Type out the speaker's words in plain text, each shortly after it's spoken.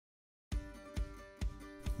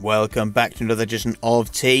Welcome back to another edition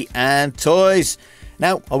of Tea and Toys.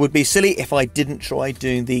 Now, I would be silly if I didn't try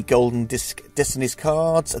doing the Golden Disc Destinies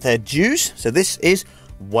cards at their dues. So this is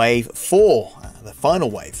Wave 4, the final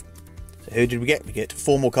wave. So who did we get? We get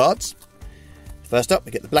 4 more cards. First up,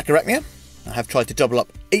 we get the Blackarachnia. I have tried to double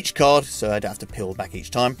up each card so I don't have to peel back each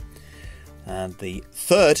time. And the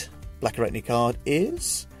third Blackarachnia card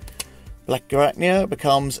is... Blackarachnia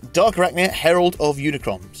becomes DARKARACHNIA, Herald of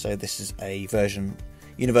Unicron. So this is a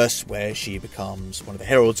universe where she becomes one of the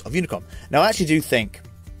heralds of Unicron. Now I actually do think,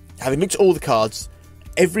 having looked at all the cards,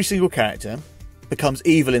 every single character becomes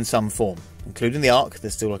evil in some form, including the Ark.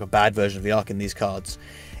 There's still like a bad version of the Ark in these cards.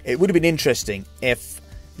 It would have been interesting if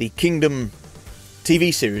the Kingdom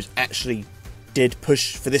TV series actually did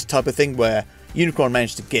push for this type of thing, where Unicron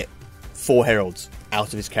managed to get 4 heralds out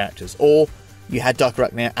of his characters, or you had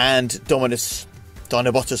DARKARACHNIA and Dominus,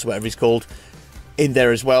 Dinobotus, whatever he's called, in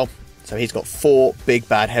there as well. So he's got 4 big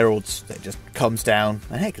bad heralds that just comes down.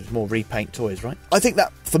 And heck, there's more repaint toys, right? I think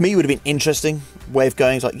that, for me, would have been interesting way of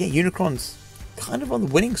going. It's like, yeah, Unicron's kind of on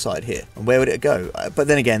the winning side here. And where would it go? But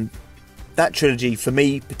then again, that trilogy, for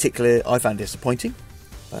me particularly, I found disappointing.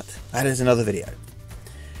 But that is another video.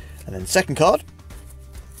 And then the second card,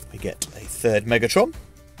 we get a third Megatron.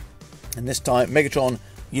 And this time, Megatron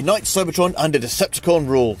unites Cybertron under Decepticon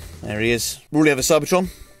rule. There he is, ruling over Cybertron.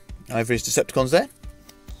 Over his Decepticons there.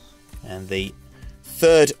 And the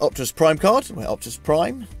third Optimus Prime card, where Optimus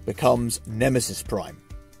Prime becomes Nemesis Prime.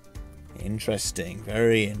 Interesting,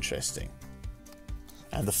 very interesting.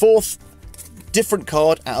 And the fourth different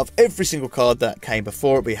card out of every single card that came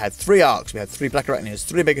before it. We had 3 Arcs, we had 3 Blackarachnias,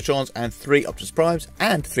 3 Megatrons, and 3 Optimus Primes,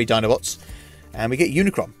 and 3 Dinobots. And we get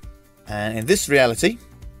Unicron. And in this reality,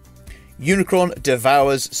 Unicron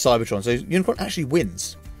devours Cybertron. So Unicron actually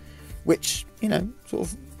wins. Which, you know, sort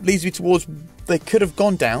of leads me towards, they could have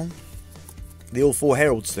gone down the all 4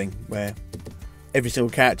 heralds thing, where every single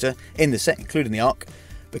character in the set, including the Ark,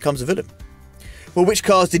 becomes a villain. Well, which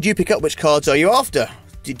cards did you pick up? Which cards are you after?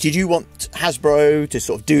 Did you want Hasbro to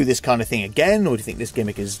sort of do this kind of thing again, or do you think this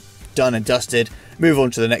gimmick is done and dusted? Move on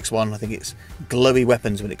to the next one. I think it's glowy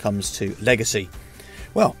weapons when it comes to Legacy.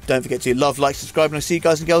 Well, don't forget to love, like, subscribe, and I'll see you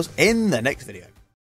guys and girls in the next video.